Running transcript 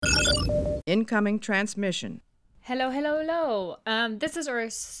Incoming transmission. Hello, hello, hello. This is our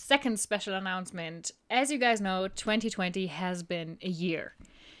second special announcement. As you guys know, 2020 has been a year.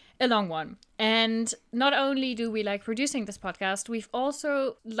 A long one. And not only do we like producing this podcast, we've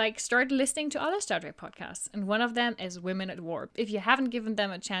also started listening to other Star Trek podcasts. And one of them is Women at Warp. If you haven't given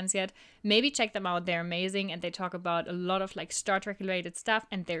them a chance yet, maybe check them out. They're amazing and they talk about a lot of Star Trek related stuff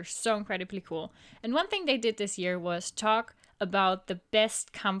and they're so incredibly cool. And one thing they did this year was talk about the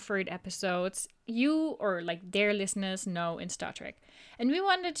best comfort episodes you or their listeners know in Star Trek. And we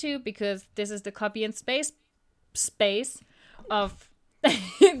wanted to, because this is the copy and space of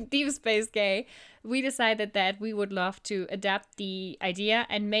Deep Space Gay, we decided that we would love to adapt the idea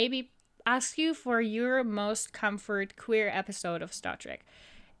and maybe ask you for your most comfort queer episode of Star Trek.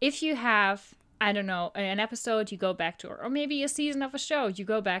 If you have, I don't know, an episode you go back to, or maybe a season of a show you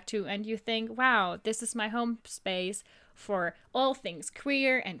go back to and you think, wow, this is my home space for all things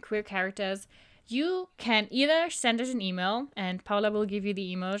queer and queer characters, you can either send us an email, and Paula will give you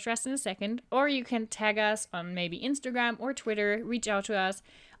the email address in a second, or you can tag us on maybe Instagram or Twitter, reach out to us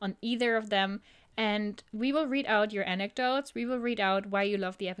on either of them, and we will read out your anecdotes, we will read out why you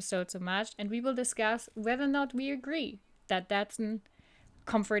love the episode so much, and we will discuss whether or not we agree that that's a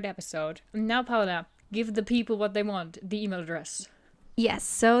comfort episode. Now, Paula, give the people what they want, the email address. Yes,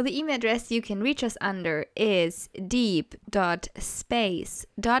 so the email address you can reach us under is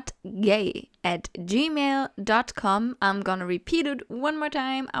deep.space.gay@gmail.com. I'm gonna repeat it one more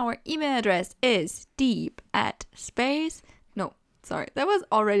time. Our email address is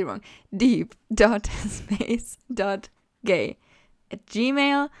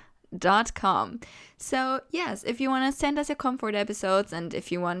deep.space.gay@gmail.com. So yes, if you want to send us your comfort episodes and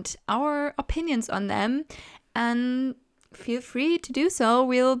if you want our opinions on them, and feel free to do so.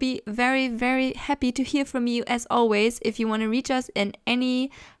 We'll be very, very happy to hear from you as always. If you want to reach us in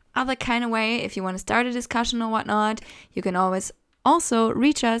any other kind of way, if you want to start a discussion or whatnot, you can always also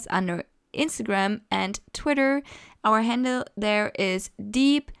reach us under Instagram and Twitter. Our handle there is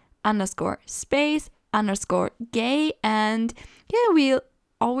deep_space_gay. And yeah, we'll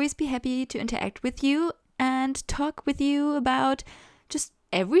always be happy to interact with you and talk with you about just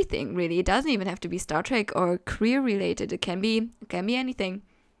everything, really. It doesn't even have to be Star Trek or queer related. It can be anything.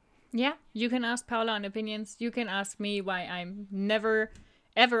 Yeah, you can ask Paula on opinions. You can ask me why I'm never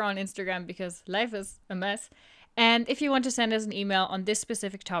ever on Instagram because life is a mess. And if you want to send us an email on this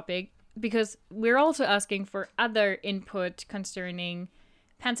specific topic, because we're also asking for other input concerning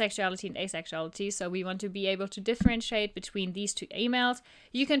pansexuality and asexuality, so we want to be able to differentiate between these two emails,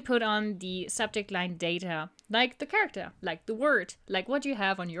 you can put on the subject line data, like the character, like the word, like what you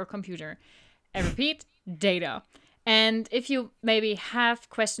have on your computer. I repeat, data. And if you maybe have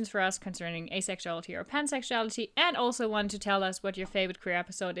questions for us concerning asexuality or pansexuality and also want to tell us what your favorite queer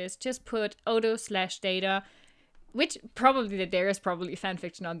episode is, just put odo/data, which probably there is probably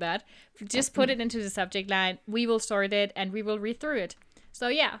fanfiction on that. Just put it into the subject line. We will sort it and we will read through it. So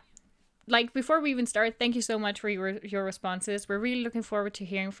yeah, before we even start, thank you so much for your responses. We're really looking forward to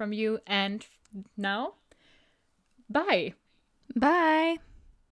hearing from you. And now, bye. Bye.